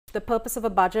the purpose of a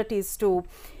budget is to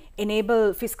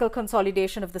enable fiscal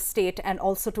consolidation of the state and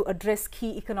also to address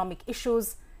key economic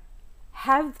issues.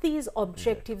 Have these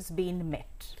objectives been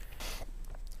met?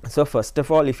 So, first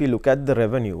of all, if you look at the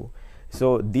revenue,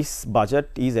 so this budget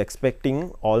is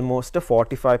expecting almost a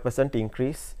 45%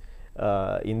 increase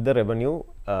in the revenue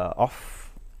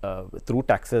through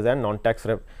taxes and non-tax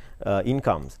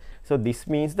incomes. So, this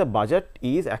means the budget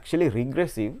is actually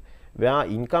regressive, where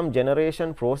income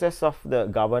generation process of the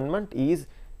government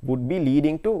would be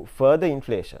leading to further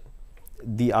inflation.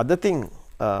 The other thing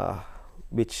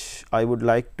which I would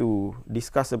like to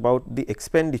discuss about the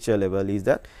expenditure level is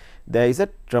that there is a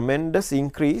tremendous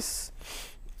increase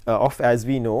of, as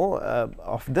we know,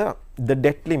 of the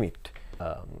debt limit.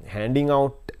 Handing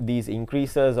out these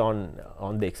increases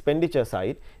on the expenditure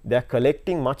side, they are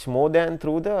collecting much more than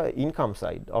through the income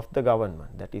side of the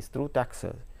government, that is through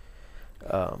taxes.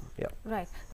 Right.